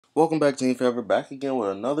Welcome back, Team Forever, back again with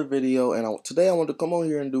another video, and today I want to come on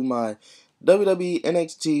here and do my WWE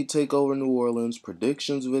NXT TakeOver New Orleans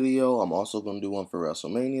predictions video. I'm also going to do one for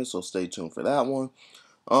WrestleMania, so stay tuned for that one.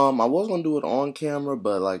 I was going to do it on camera,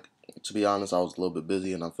 but to be honest, I was a little bit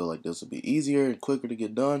busy, and I feel like this would be easier and quicker to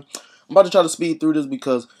get done. I'm about to try to speed through this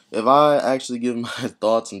because if I actually give my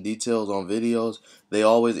thoughts and details on videos, they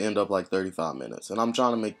always end up like 35 minutes, and I'm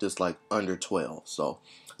trying to make this like under 12, so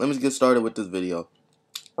let me get started with this video.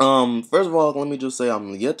 First of all, let me just say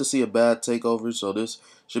I'm yet to see a bad takeover, so this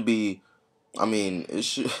should be, it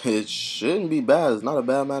shouldn't be bad. It's not a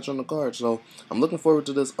bad match on the card, so I'm looking forward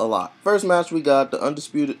to this a lot. First match, we got the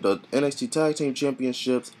NXT Tag Team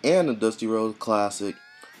Championships and the Dusty Rhodes Classic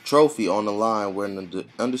trophy on the line, where in the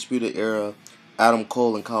Undisputed Era, Adam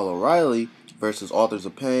Cole and Kyle O'Reilly versus Authors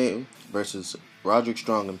of Pain versus Roderick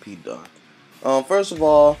Strong and Pete Dunne. First of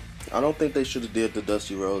all, I don't think they should have did the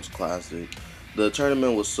Dusty Rhodes Classic. The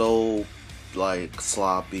tournament was so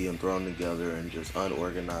sloppy and thrown together and just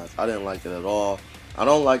unorganized. I didn't like it at all. I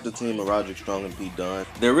don't like the team of Roderick Strong and Pete Dunne.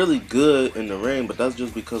 They're really good in the ring, but that's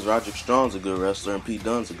just because Roderick Strong's a good wrestler and Pete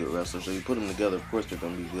Dunne's a good wrestler. So you put them together, of course they're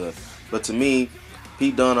gonna be good. But to me,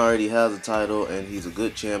 Pete Dunne already has a title and he's a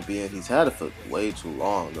good champion. He's had it for way too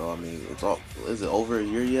long, though. I mean, is it over a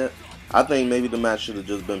year yet? I think maybe the match should have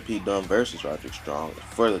just been Pete Dunne versus Roderick Strong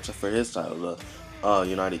for his title, the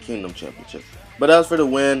United Kingdom Championship. But as for the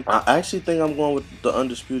win, I actually think I'm going with the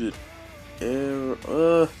Undisputed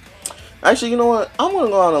Era. Actually, you know what? I'm going to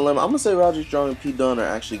go on a limb. I'm going to say Roderick Strong and Pete Dunne are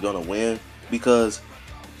actually going to win, because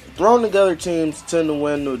thrown together teams tend to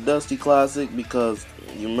win the Dusty Classic, because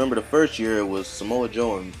you remember the first year it was Samoa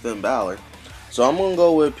Joe and Finn Balor. So I'm going to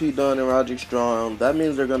go with Pete Dunne and Roderick Strong. That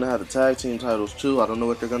means they're going to have the tag team titles too. I don't know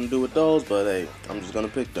what they're going to do with those, but hey, I'm just going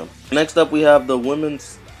to pick them. Next up, we have the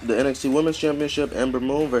NXT Women's Championship, Ember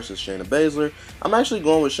Moon versus Shayna Baszler. I'm actually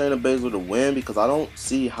going with Shayna Baszler to win, because I don't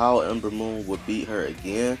see how Ember Moon would beat her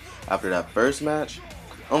again after that first match.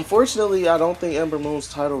 Unfortunately, I don't think Ember Moon's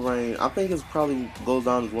title reign, I think it probably goes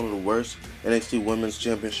down as one of the worst NXT Women's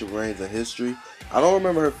Championship reigns in history. I don't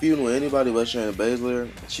remember her feuding with anybody but Shayna Baszler.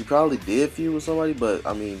 She probably did feud with somebody, but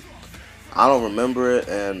I mean, I don't remember it.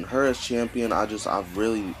 And her as champion, I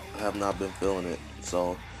really have not been feeling it.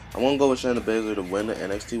 So I'm going to go with Shayna Baszler to win the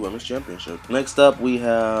NXT Women's Championship. Next up, we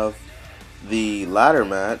have the ladder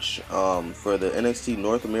match for the NXT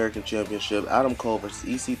North American Championship. Adam Cole versus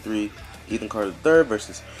EC3, Ethan Carter III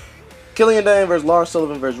versus Killian Dane versus Lars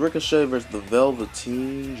Sullivan versus Ricochet versus the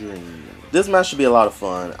Velveteen Dream. This match should be a lot of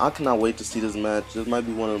fun. I cannot wait to see this match. This might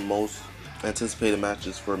be one of the most anticipated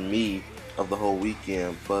matches for me of the whole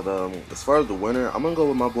weekend. But as far as the winner, I'm going to go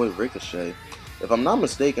with my boy Ricochet. If I'm not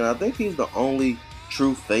mistaken, I think he's the only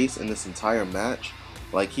true face in this entire match.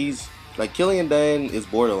 Killian Dane is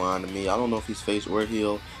borderline to me. I don't know if he's face or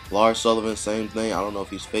heel. Lars Sullivan, same thing. I don't know if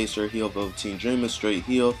he's face or heel. Velveteen Dream is straight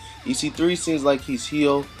heel. EC3 seems like he's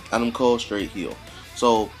heel. Adam Cole, straight heel.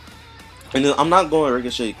 So, and I'm not going with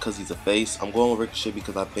Ricochet because he's a face. I'm going with Ricochet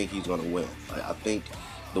because I think he's going to win. I think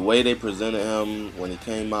the way they presented him when he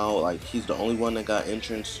came out, he's the only one that got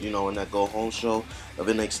entrance, in that go home show of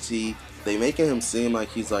NXT. They making him seem like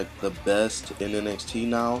he's the best in NXT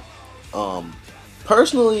now.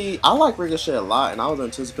 Personally, I like Ricochet a lot, and I was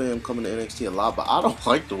anticipating him coming to NXT a lot, but I don't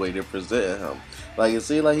like the way they're presenting him. It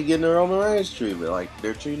seems like he's getting the Roman Reigns treatment.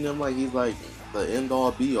 They're treating him like he's the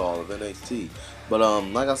end-all, be-all of NXT. But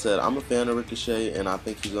like I said, I'm a fan of Ricochet, and I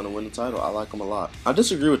think he's going to win the title. I like him a lot. I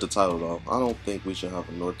disagree with the title, though. I don't think we should have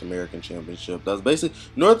a North American Championship.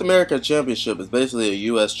 North American Championship is basically a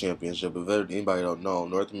U.S. Championship. If anybody don't know,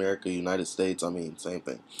 North America, United States, same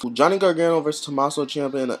thing. Johnny Gargano versus Tommaso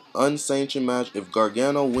Ciampa in an unsanctioned match. If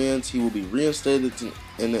Gargano wins, he will be reinstated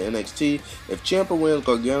in the NXT. If Ciampa wins,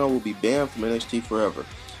 Gargano will be banned from NXT forever.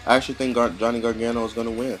 I actually think Johnny Gargano is going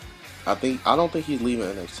to win. I don't think he's leaving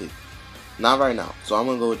NXT. Not right now. So I'm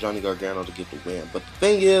going to go with Johnny Gargano to get the win. But the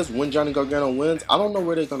thing is, when Johnny Gargano wins, I don't know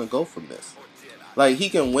where they're going to go from this. He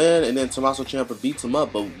can win and then Tommaso Ciampa beats him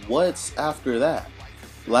up, but what's after that?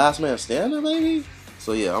 Last man standing, maybe?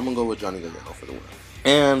 So yeah, I'm going to go with Johnny Gargano for the win.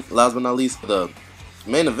 And last but not least, the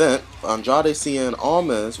main event, Andrade Cien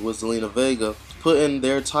Almas with Zelina Vega putting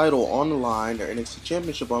their title on the line, their NXT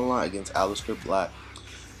Championship on the line against Aleister Black.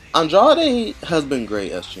 Andrade has been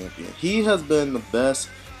great as champion. He has been the best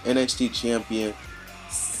NXT champion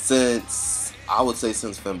since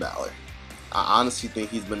Finn Balor. I honestly think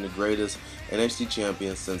he's been the greatest NXT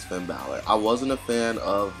champion since Finn Balor. I wasn't a fan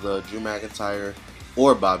of the Drew McIntyre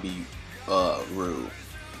or Bobby Roode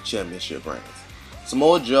championship reigns.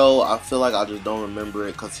 Samoa Joe, I feel like I just don't remember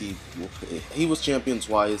it because he was champion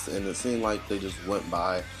twice, and it seemed like they just went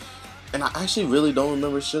by. And I actually really don't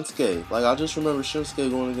remember Shinsuke. Like, I just remember Shinsuke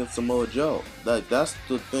going against Samoa Joe. Like, that's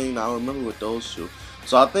the thing I remember with those two.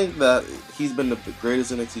 So I think that he's been the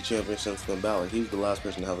greatest NXT champion since Finn Balor. He was the last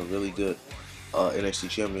person to have a really good NXT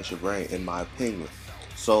championship reign, in my opinion.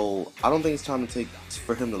 So I don't think it's time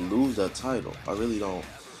for him to lose that title. I really don't.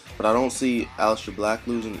 But I don't see Aleister Black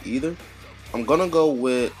losing either. I'm gonna go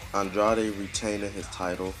with Andrade retaining his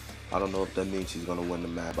title. I don't know if that means he's gonna win the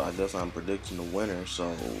match, but I guess I'm predicting the winner.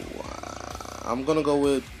 So I'm gonna go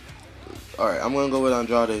with. All right, I'm gonna go with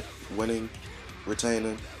Andrade winning,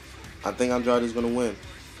 retaining. I think Andrade's gonna win.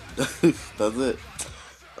 That's it.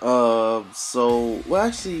 So well,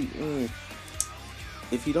 actually,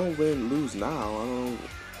 if he don't lose now, I don't.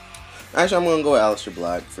 Actually, I'm gonna go with Aleister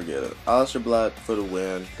Black. Forget it. Aleister Black for the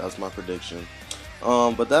win. That's my prediction.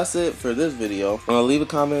 But that's it for this video. Leave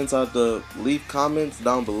comments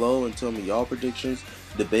down below and tell me y'all predictions.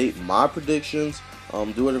 Debate my predictions.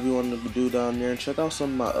 Do whatever you want to do down there, and check out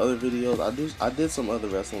some of my other videos. I did some other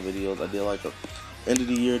wrestling videos. I did like a end of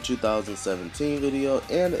the year 2017 video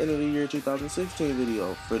and end of the year 2016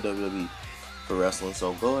 video for WWE for wrestling.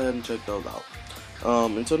 So go ahead and check those out.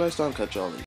 Until next time, catch y'all later.